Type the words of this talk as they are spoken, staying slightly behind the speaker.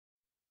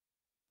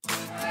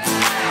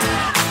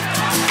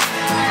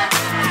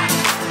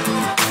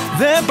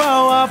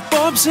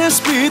απόψε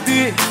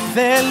σπίτι.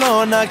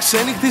 Θέλω να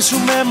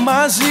ξενυχτήσουμε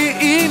μαζί.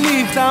 Η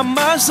νύχτα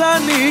μας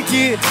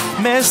ανήκει.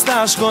 Μες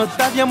στα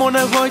σκοτάδια μόνο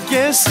εγώ και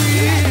εσύ.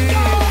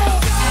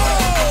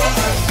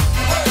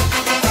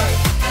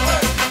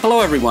 Hello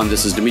everyone,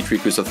 this is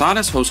Demetrios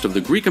Kousathanas, host of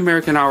the Greek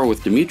American Hour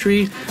with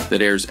Demetri, that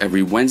airs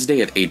every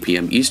Wednesday at 8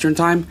 p.m. Eastern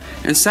Time,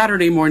 and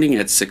Saturday morning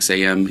at 6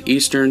 a.m.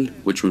 Eastern,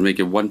 which would make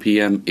it 1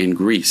 p.m. in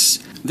Greece.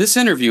 This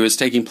interview is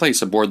taking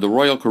place aboard the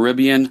Royal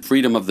Caribbean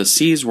Freedom of the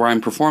Seas, where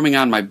I'm performing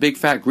on my big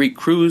fat Greek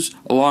cruise,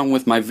 along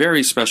with my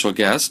very special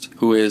guest,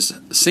 who is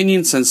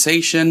singing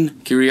sensation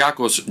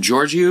Kyriacos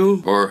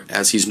Georgiou, or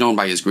as he's known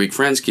by his Greek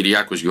friends,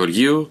 Kyriacos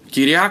Georgiou.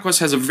 Kyriacos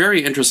has a very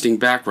interesting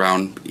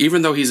background, even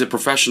though he's a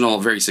professional,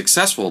 very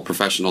successful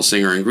professional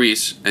singer in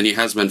Greece, and he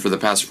has been for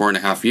the past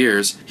 4.5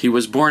 years. He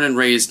was born and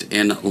raised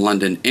in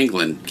London,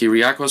 England.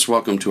 Kyriacos,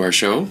 welcome to our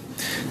show.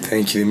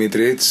 Thank you,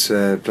 Demetri. It's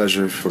a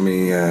pleasure for me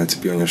to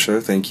be on your show.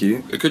 Thank you.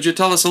 Could you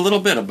tell us a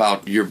little bit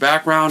about your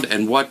background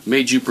and what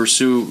made you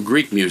pursue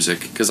Greek music?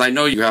 Because I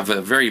know you have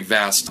a very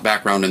vast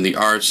background in the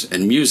arts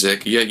and music,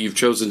 yet you've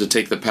chosen to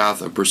take the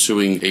path of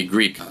pursuing a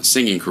Greek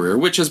singing career,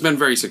 which has been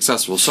very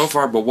successful so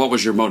far, but what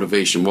was your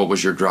motivation? What was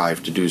your drive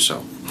to do so?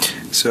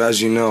 So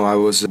as you know, I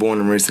was born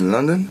and raised in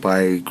London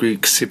by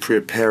Greek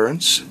Cypriot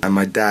parents, and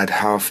my dad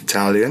half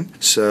Italian.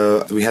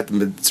 So we had the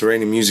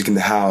Mediterranean music in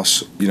the house,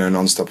 you know,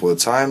 non-stop all the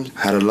time.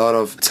 Had a lot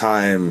of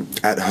time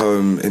at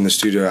home in the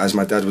studio, as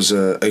my dad was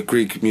a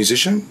Greek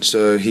musician,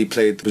 so he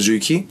played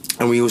bouzouki.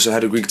 And we also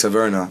had a Greek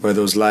taverna where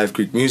there was live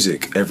Greek music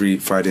every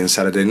Friday and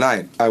Saturday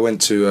night. I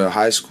went to a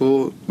high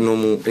school,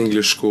 normal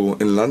English school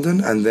in London,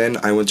 and then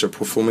I went to a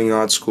performing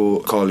arts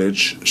school,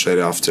 college, straight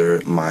after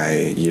my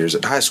years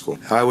at high school.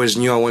 I always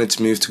knew I wanted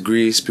to move to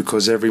Greece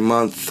because every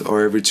month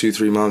or every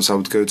 2-3 months I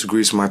would go to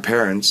Greece with my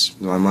parents,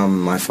 my mum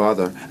and my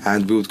father,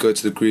 and we would go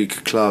to the Greek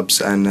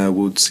clubs and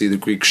would see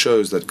the Greek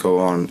shows that go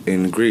on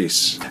in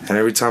Greece. And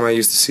every time I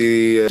used to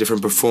see a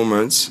different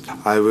performance,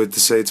 I would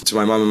say to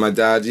my mum and my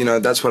dad, you know,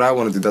 that's what I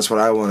want to do, that's what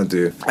I want to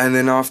do. And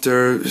then after,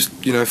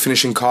 you know,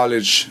 finishing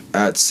college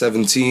at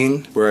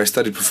 17, where I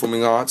studied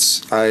performing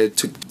arts, I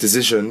took the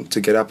decision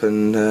to get up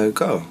and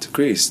go to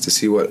Greece to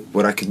see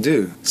what I could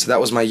do. So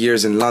that was my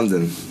years in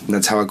London, and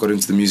that's how I got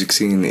into the music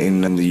scene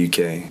in the UK.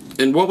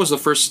 And what was the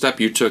first step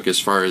you took as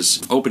far as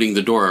opening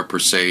the door, per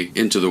se,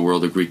 into the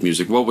world of Greek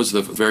music? What was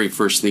the very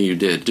first thing you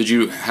did? Did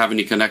you have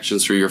any connections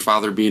through your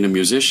father being a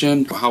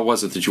musician? How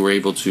was it that you were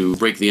able to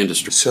break the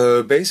industry? So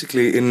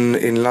basically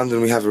in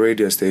London we have a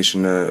radio station,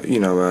 you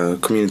know, a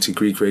community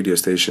Greek radio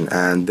station,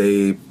 and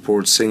they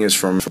brought singers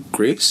from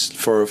Greece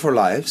for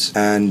lives,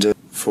 and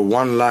for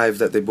one live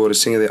that they brought a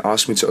singer, they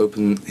asked me to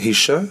open his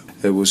show.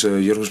 It was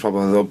Kyriacos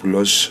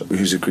Papadopoulos,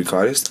 who's a Greek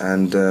artist,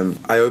 and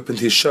I opened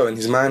his show, and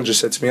his manager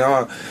said to me,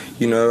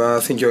 you know,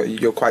 I think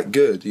you're quite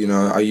good, you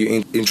know, are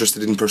you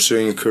interested in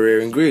pursuing a career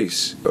in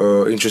Greece,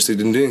 or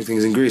interested in doing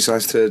things in Greece? And I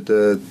said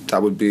that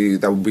would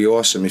be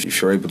awesome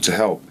if you're able to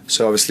help. So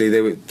obviously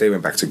they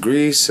went back to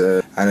Greece,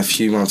 and a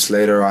few months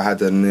later I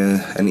had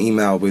an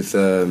email with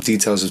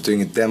details of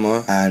doing a demo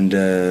and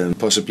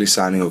possibly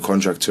signing a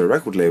contract to a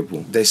record label.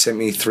 They sent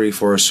me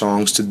 3-4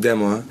 songs to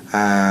demo,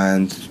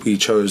 and we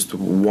chose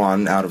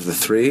one out of the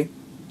 3.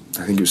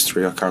 I think it was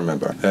 3, I can't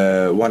remember.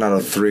 1 out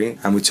of 3,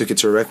 and we took it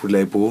to a record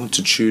label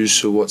to choose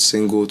what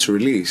single to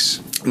release.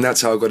 And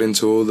that's how I got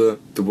into all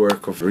the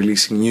work of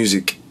releasing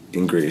music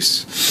in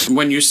Greece.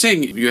 When you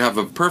sing, you have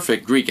a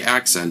perfect Greek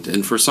accent,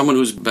 and for someone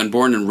who's been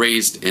born and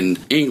raised in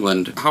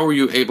England, how are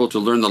you able to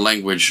learn the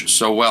language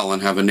so well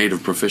and have a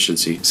native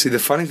proficiency? See, the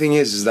funny thing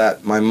is that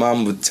my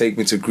mum would take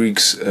me to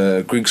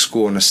Greek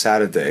school on a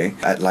Saturday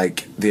at like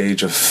the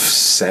age of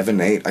 7,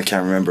 8, I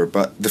can't remember.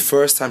 But the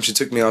first time she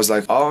took me, I was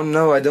like, oh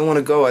no, I don't want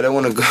to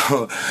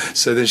go.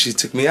 So then she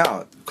took me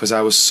out, because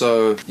I was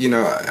so, you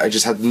know, I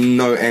just had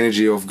no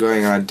energy of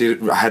going, and I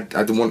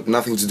didn't want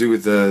nothing to do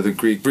with the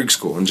Greek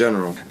school in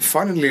general.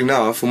 Funnily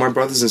enough, for my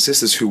brothers and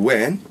sisters who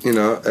went, you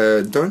know,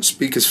 don't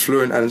speak as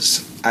fluent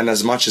and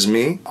as much as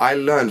me. I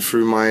learned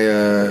through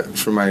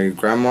my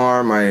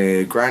grandma,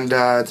 my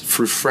granddad,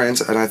 through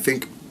friends, and I think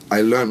I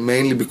learned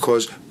mainly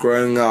because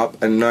growing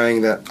up and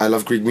knowing that I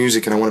love Greek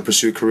music and I want to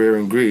pursue a career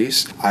in Greece,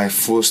 I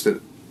forced it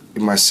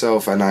in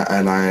myself, and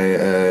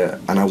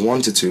I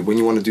wanted to. When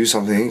you want to do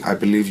something, I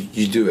believe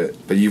you do it,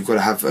 but you've got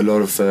to have a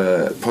lot of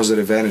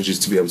positive energies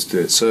to be able to do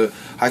it. So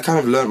I kind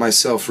of learned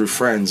myself through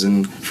friends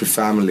and through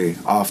family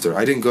after.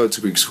 I didn't go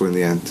to Greek school in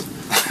the end.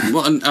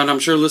 Well, and I'm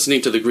sure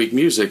listening to the Greek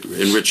music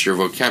enriched your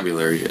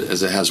vocabulary,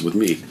 as it has with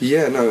me.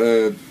 Yeah,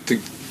 no,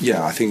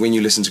 yeah, I think when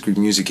you listen to Greek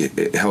music,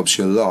 it helps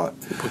you a lot.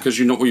 Because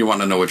you want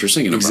to know what you're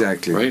singing about.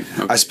 Exactly. Right?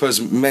 Okay. I suppose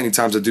many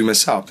times I do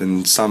mess up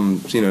in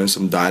some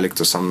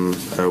dialect or some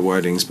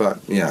wordings, but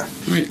yeah.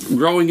 Right.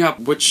 Growing up,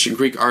 which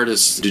Greek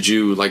artists did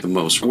you like the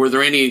most? Were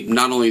there any,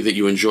 not only that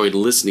you enjoyed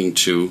listening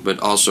to, but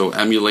also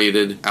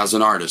emulated as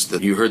an artist?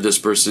 That you heard this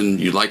person,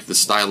 you liked the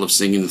style of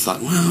singing, and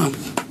thought, well...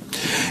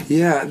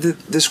 Yeah,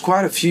 there's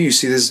quite a few. You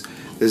see,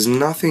 there's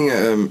nothing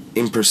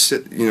in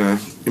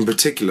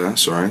particular,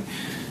 sorry,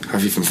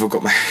 I've even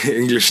forgot my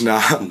English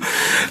now.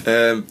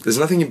 There's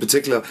nothing in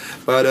particular,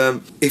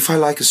 but if I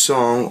like a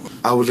song,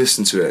 I will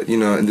listen to it, you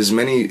know. And there's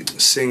many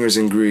singers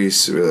in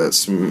Greece, whether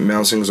that's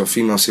male singers or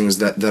female singers,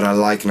 that I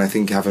like and I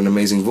think have an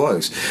amazing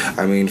voice.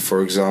 I mean,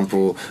 for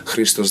example,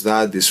 Christos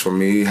Dadis, for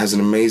me, has an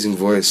amazing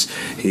voice.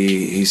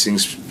 He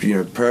sings, you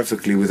know,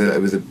 perfectly with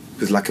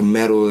like a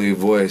melody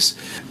voice.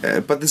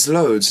 But there's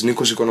loads.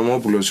 Nikos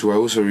Ikonomopoulos, who I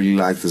also really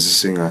liked as a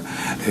singer,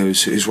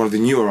 who's one of the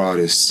newer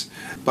artists.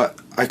 But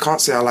I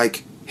can't say I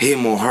like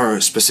him or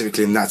her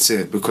specifically, and that's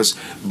it, because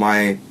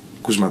my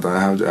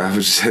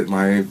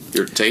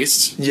your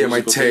tastes? Yeah,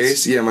 my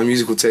taste. Yeah, my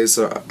musical tastes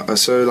are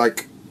so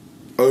like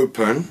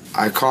open.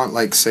 I can't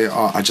like say,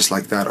 oh, I just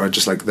like that or I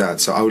just like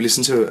that. So I would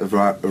listen to a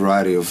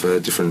variety of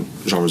different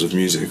genres of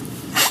music.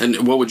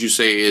 And what would you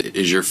say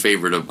is your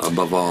favorite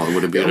above all?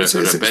 Would it be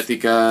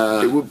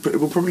Rebetika? It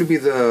would probably be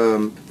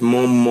the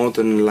more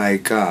modern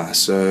laika.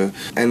 So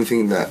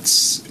anything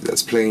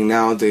that's playing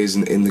nowadays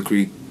in the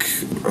Greek,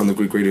 on the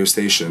Greek radio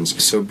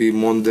stations. So be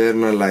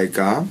moderna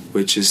laika,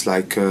 which is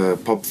like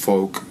pop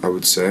folk, I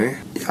would say.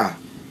 Yeah,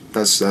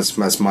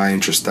 that's my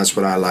interest. That's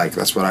what I like.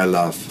 That's what I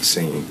love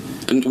singing.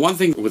 And one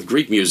thing with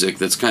Greek music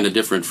that's kind of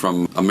different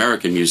from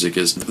American music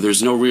is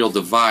there's no real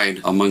divide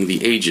among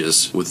the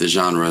ages with the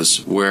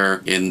genres,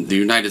 where in the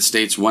United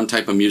States one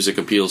type of music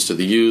appeals to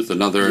the youth,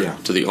 another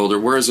to the older,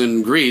 whereas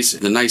in Greece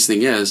the nice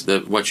thing is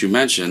that what you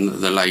mentioned,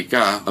 the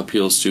laika,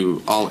 appeals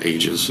to all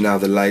ages. Now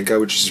the laika,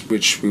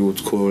 which we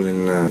would call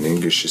in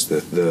English, is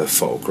the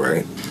folk,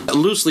 right?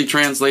 Loosely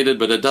translated,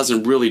 but it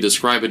doesn't really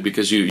describe it,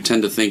 because you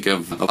tend to think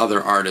of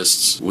other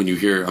artists. When you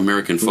hear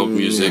American folk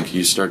music,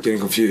 you start getting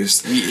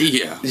confused.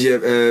 Yeah.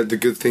 The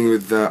good thing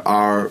with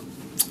our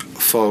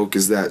folk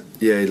is that,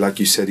 like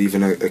you said,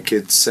 even a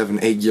kid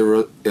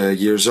 7-8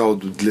 years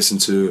old would listen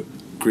to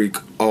Greek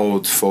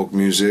old folk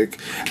music,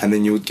 and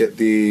then you would get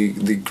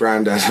the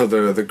granddad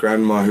or the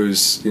grandma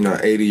who's, you know,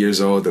 80 years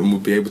old and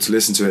would be able to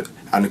listen to it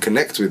and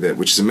connect with it,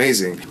 which is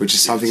amazing, which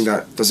is something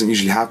that doesn't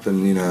usually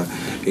happen, you know,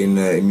 in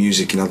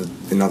music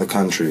in other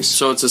countries.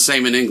 So it's the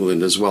same in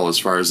England as well, as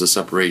far as the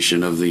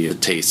separation of the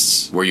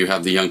tastes, where you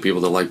have the young people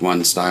that like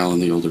one style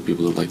and the older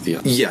people that like the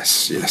other.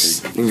 Yes.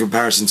 Okay. In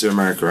comparison to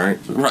America, right?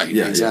 Right.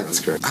 Yeah, exactly. Yeah, that's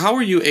correct. How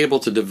are you able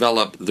to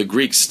develop the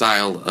Greek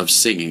style of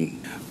singing?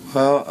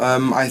 Well,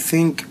 I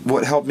think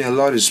what helped me a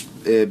lot is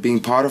being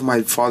part of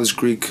my father's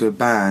Greek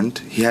band.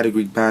 He had a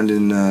Greek band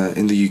in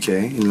the UK,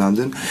 in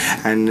London,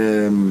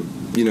 and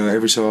you know,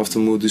 every so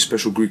often we'll do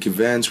special Greek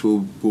events.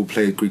 We'll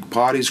play at Greek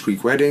parties,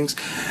 Greek weddings,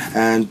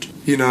 and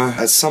you know,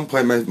 at some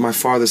point my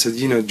father said,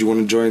 you know, do you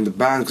want to join the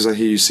band? Because I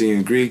hear you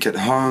singing Greek at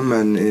home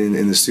and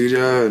in the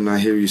studio, and I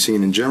hear you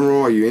singing in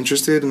general. Are you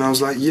interested? And I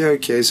was like, yeah,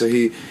 okay. So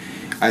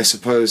I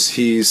suppose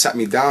he sat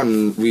me down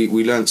and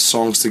we learned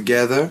songs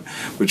together,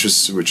 which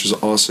was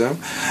awesome,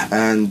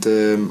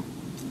 and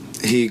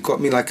he got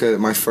me like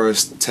my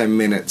first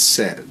 10-minute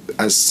set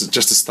as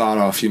just to start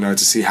off, you know,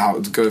 to see how it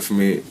would go for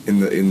me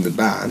in the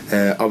band.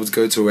 I would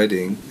go to a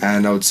wedding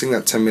and I would sing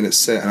that 10-minute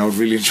set and I would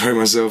really enjoy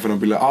myself, and I'd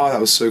be like, oh,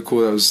 that was so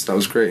cool, that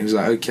was great. And he was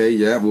like, okay,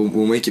 yeah,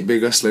 we'll make it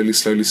bigger, slowly,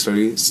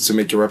 to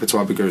make your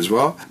repertoire bigger as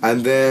well.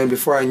 And then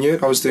before I knew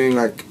it, I was doing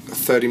like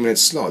 30-minute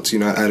slots. You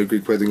know, at a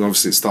Greek wedding,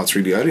 obviously it starts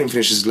really early and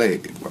finishes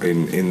late.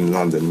 In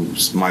London,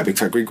 it's my big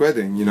fat Greek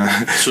wedding, you know.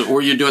 So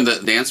were you doing the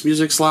dance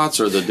music slots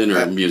or the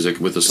dinner music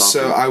with the soft?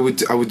 So I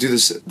would do the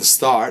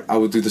start. I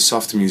would do the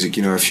softer music,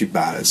 you know, a few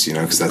ballads, you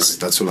know, because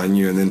that's all I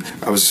knew. And then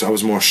I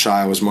was more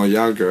shy, I was more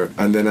younger.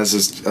 And then as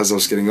I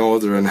was getting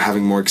older and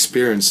having more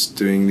experience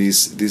doing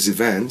these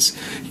events,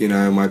 you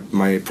know,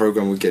 my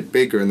program would get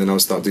bigger, and then I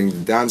would start doing the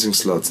dancing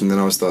slots, and then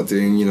I would start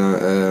doing, you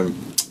know,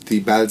 the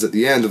ballads at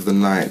the end of the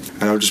night,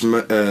 and I would just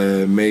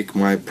make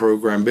my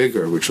program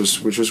bigger, which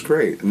was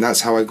great. And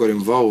that's how I got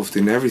involved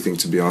in everything,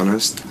 to be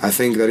honest. I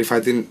think that if I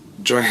didn't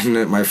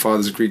join my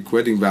father's Greek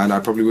wedding band, I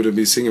probably wouldn't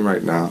be singing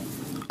right now.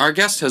 Our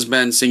guest has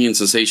been singing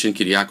sensation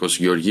Kyriacos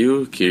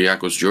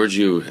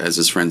Georgiou, as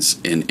his friends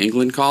in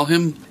England call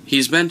him.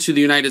 He's been to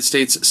the United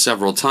States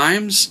several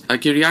times.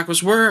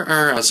 Kyriacos, where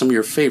are some of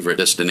your favorite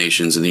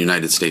destinations in the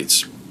United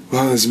States?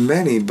 Well, there's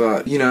many,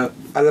 but, you know,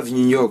 I love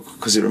New York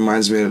because it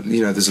reminds me of,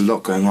 you know, there's a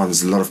lot going on.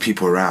 There's a lot of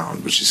people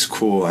around, which is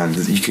cool, and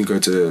you can go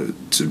to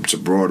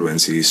Broadway and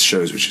see these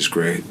shows, which is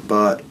great.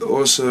 But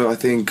also, I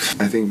think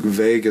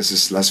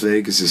Las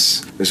Vegas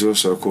is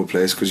also a cool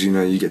place because, you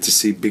know, you get to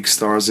see big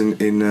stars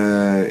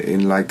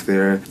in like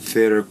their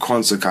theater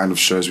concert kind of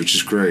shows, which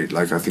is great.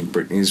 Like, I think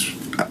Britney's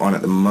on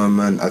at the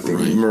moment. I think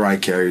Mariah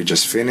Carey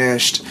just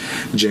finished.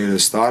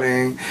 J-Lo's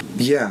starting.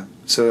 Yeah.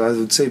 So I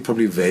would say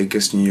probably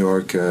Vegas, New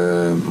York,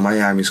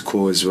 Miami's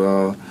cool as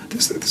well.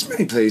 There's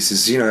many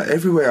places, you know,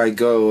 everywhere I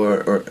go,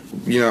 or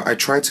you know, I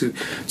try to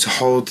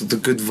hold the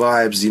good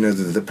vibes, you know,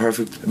 the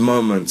perfect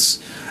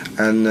moments.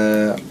 And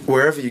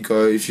wherever you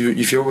go, if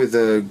you're with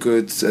a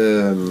good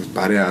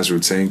paria, as we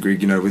would say in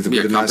Greek, you know, with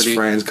a nice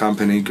friends,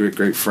 company,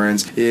 great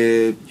friends,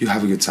 you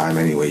have a good time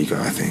anywhere you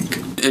go, I think.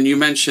 And you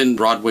mentioned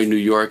Broadway, New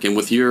York, and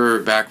with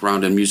your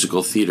background in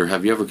musical theater,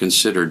 have you ever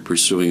considered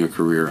pursuing a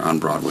career on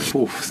Broadway?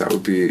 Oof, that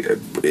would be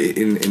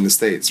in the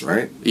States,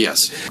 right?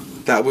 Yes.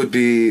 That would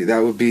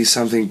be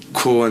something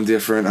cool and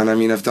different. And I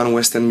mean, I've done a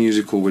West End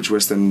musical, which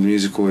West End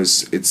musical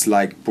it's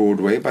like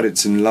Broadway, but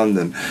it's in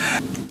London.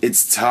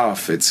 It's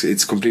tough.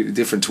 It's completely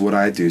different to what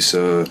I do.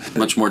 So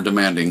much more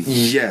demanding.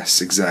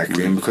 Yes,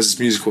 exactly. And because it's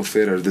musical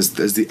theatre,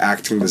 there's the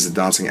acting, there's the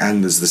dancing,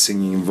 and there's the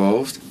singing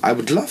involved. I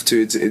would love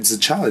to. It's a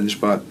challenge,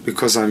 but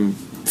because I'm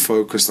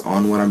focused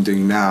on what I'm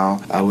doing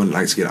now, I wouldn't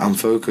like to get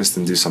unfocused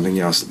and do something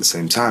else at the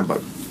same time.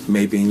 But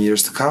maybe in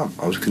years to come,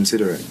 I would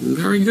consider it.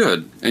 Very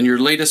good. And your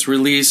latest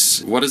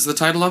release, what is the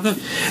title of it?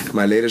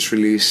 My latest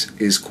release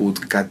is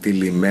called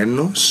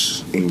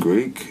Katilimenos in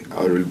Greek.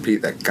 I'll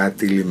repeat that,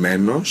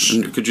 Katilimenos.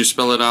 And could you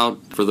spell it out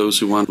for those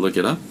who want to look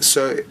it up?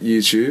 So,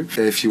 YouTube,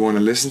 if you want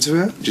to listen to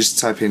it, just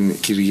type in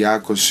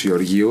Kyriacos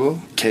Georgiou,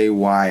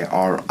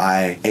 Kyriacos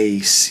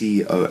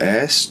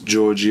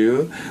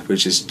Georgiou,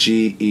 which is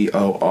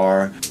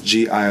Georgiou,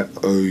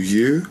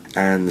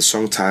 and the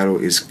song title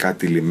is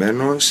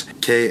Katilimenos,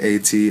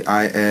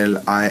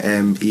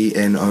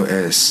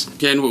 Katilimenos.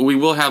 Again, we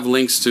will have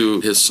links to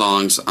his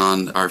songs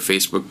on our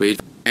Facebook page.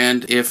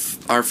 And if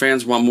our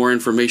fans want more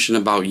information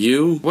about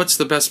you, what's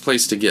the best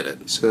place to get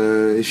it? So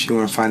if you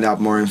want to find out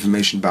more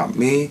information about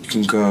me, you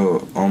can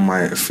go on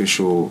my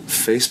official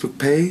Facebook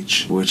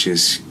page, which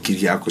is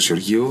Kyriacos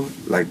Georgiou,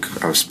 like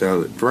I've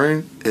spelled it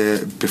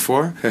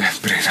before.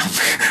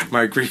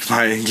 My Greek,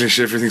 my English,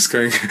 everything's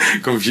going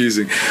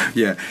confusing.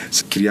 Yeah,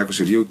 so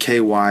Kyriacos Georgiou,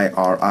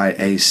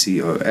 Kyriacos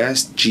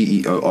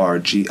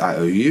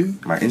Georgiou.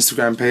 My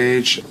Instagram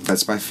page,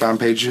 that's my fan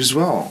page as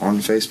well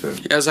on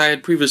Facebook. As I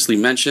had previously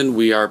mentioned,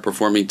 we are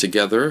performing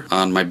together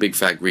on my Big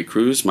Fat Greek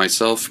Cruise,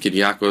 myself,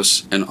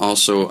 Kyriacos, and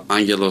also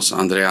Angelos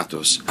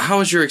Andreatos. How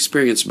has your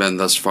experience been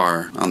thus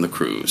far on the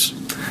cruise?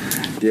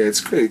 Yeah,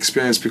 it's a great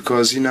experience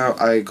because, you know,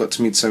 I got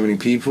to meet so many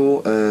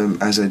people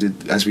as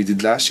we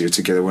did last year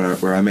together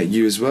where I met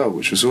you as well,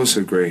 which was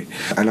also great.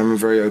 And I'm a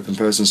very open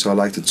person, so I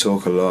like to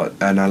talk a lot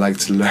and I like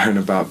to learn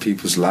about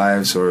people's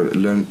lives or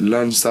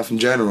learn stuff in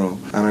general.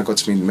 And I got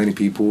to meet many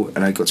people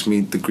and I got to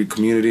meet the Greek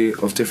community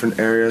of different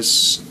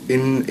areas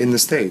in the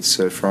States.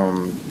 So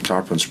from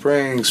Tarpon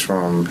Springs,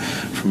 from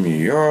New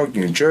York,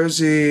 New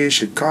Jersey,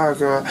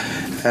 Chicago,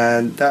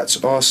 and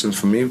that's awesome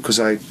for me because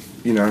I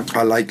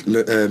like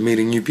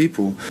meeting new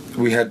people.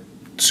 We had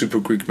super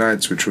Greek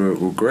nights which were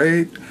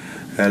great,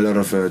 a lot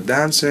of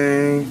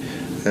dancing,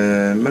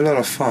 a lot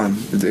of fun.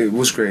 It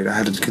was great. I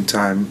had a good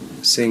time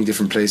seeing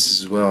different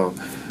places as well.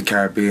 The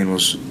Caribbean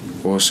was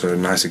also a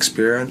nice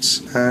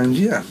experience, and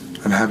yeah,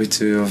 I'm happy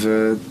to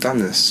have done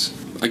this.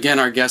 Again,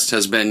 our guest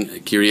has been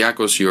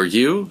Kyriacos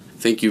Georgiou.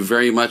 Thank you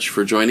very much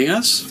for joining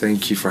us.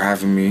 Thank you for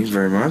having me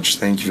very much.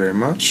 Thank you very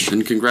much.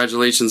 And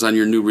congratulations on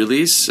your new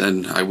release,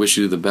 and I wish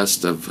you the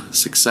best of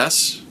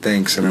success.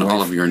 Thanks. In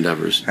all of your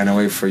endeavors. And I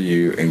wait for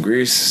you in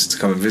Greece to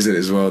come and visit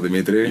as well,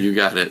 Demetri. You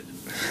got it.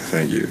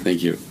 Thank you.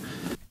 Thank you.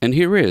 And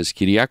here is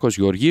Kyriacos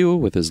Georgiou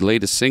with his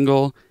latest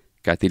single,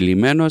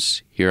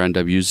 Katilimenos, here on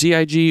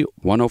WZIG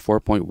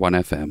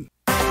 104.1 FM.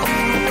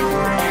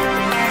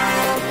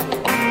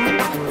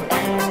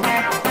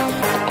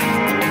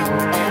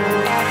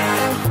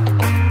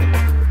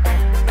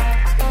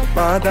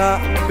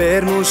 Πάντα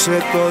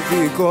παίρνουσε το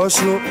δικό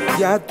σου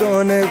για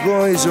τον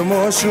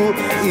εγωισμό σου.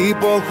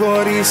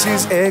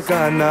 Υποχωρήσεις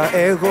έκανα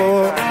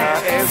εγώ.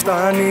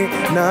 Φτάνει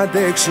να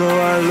αντέξω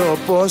άλλο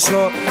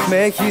πόσο. Με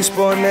έχεις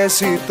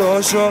πονέσει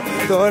τόσο.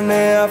 Τον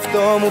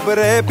εαυτό μου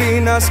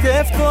πρέπει να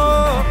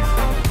σκεφτώ.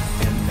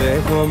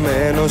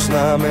 Ενδεχομένως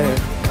να με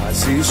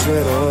μαζί σου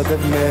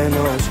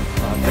ερωτευμένος,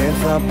 μα δεν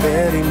θα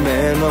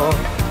περιμένω.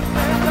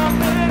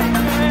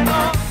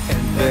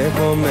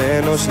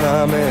 Ενδεχομένως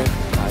να με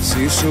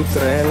μαζί σου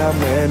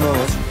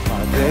τρελαμένος, μα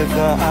δεν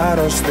θα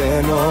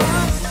αρρωσταίνω.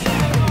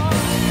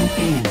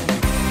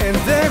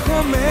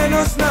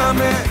 Ενδεχομένως να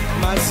με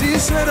μαζί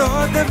σου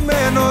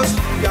ερωτευμένος,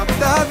 κι απ'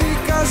 τα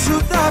δικά σου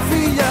τα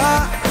φιλιά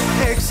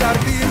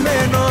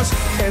εξαρτημένος.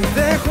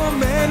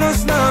 Ενδεχομένως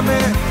να με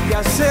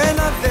για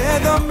σένα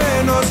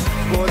δεδομένος,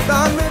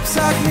 όταν με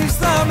ψάχνεις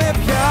θα με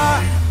πια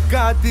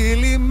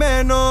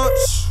κατηλημένος.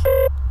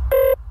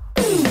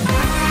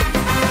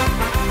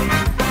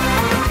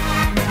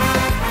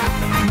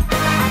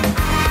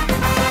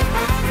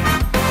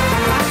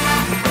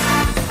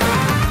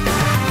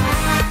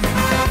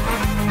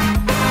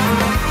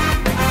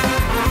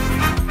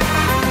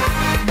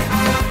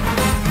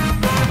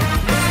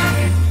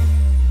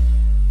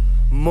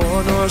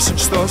 Μόνος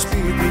στο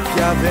σπίτι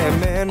πια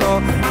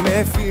δεμένο,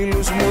 με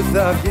φίλους μου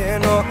θα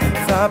βγαίνω,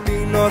 θα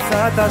πίνω,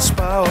 θα τα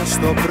σπάω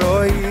στο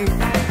πρωί.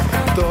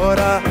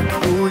 Τώρα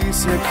που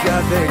είσαι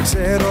πια δεν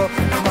ξέρω,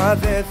 μα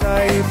δεν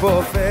θα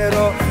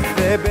υποφέρω,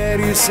 δεν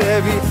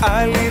περισσεύει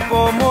άλλη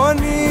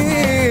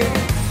υπομονή.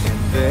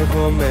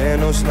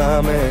 Ενδεχομένως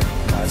να με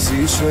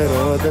μαζί σου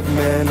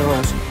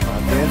ερωτευμένος, μα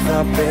δεν θα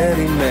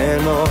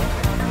περιμένω.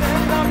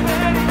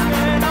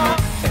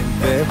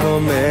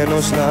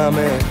 Ενδεχομένως να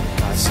με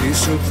μαζί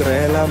σου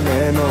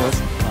τρελαμένος,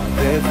 μα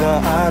δεν θα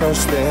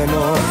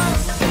αρρωσταίνω.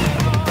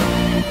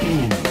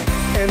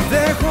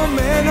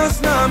 Ενδεχομένως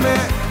να με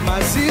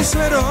μαζί σου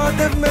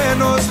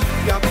ερωτευμένος,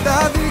 κι απ'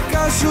 τα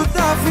δικά σου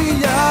τα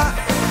φιλιά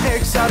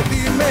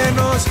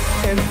εξαρτημένος.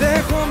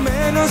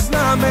 Ενδεχομένως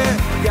να με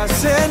για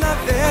σένα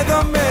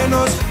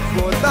δεδομένος.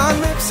 Όταν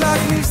με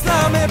ψάχνεις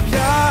θα με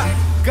πια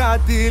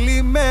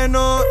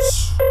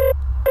κατηλημένος.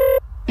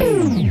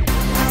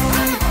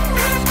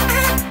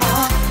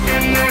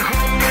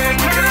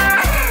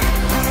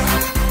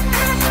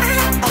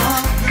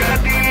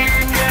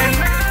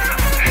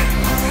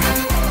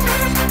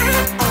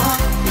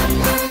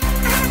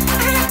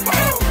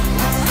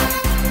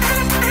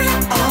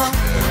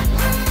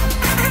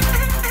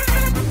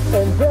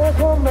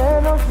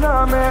 Ενδεχομένως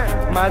να με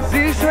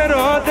μαζί σου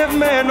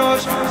ερωτευμένος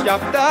κι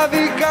απ' τα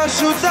δικά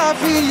σου τα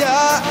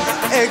φιλιά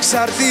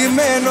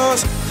εξαρτημένος.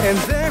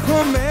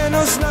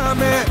 Ενδεχομένως να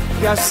με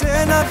για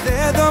σένα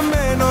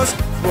δεδομένος.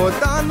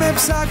 Όταν με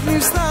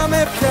ψάχνεις θα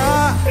με πια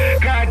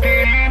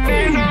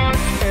κατηλημένος.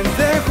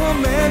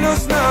 Ενδεχομένως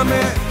να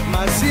με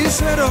μαζί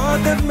σου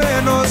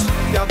ερωτευμένος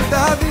κι απ'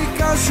 τα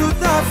δικά σου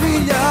τα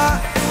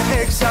φιλιά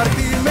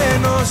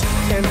εξαρτημένος.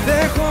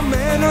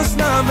 Ενδεχομένως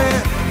να με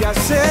για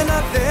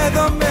σένα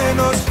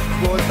δεδομένος.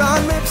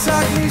 Όταν με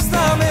ψάχνεις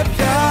θα με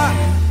πια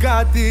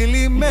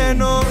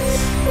κατηλημένος.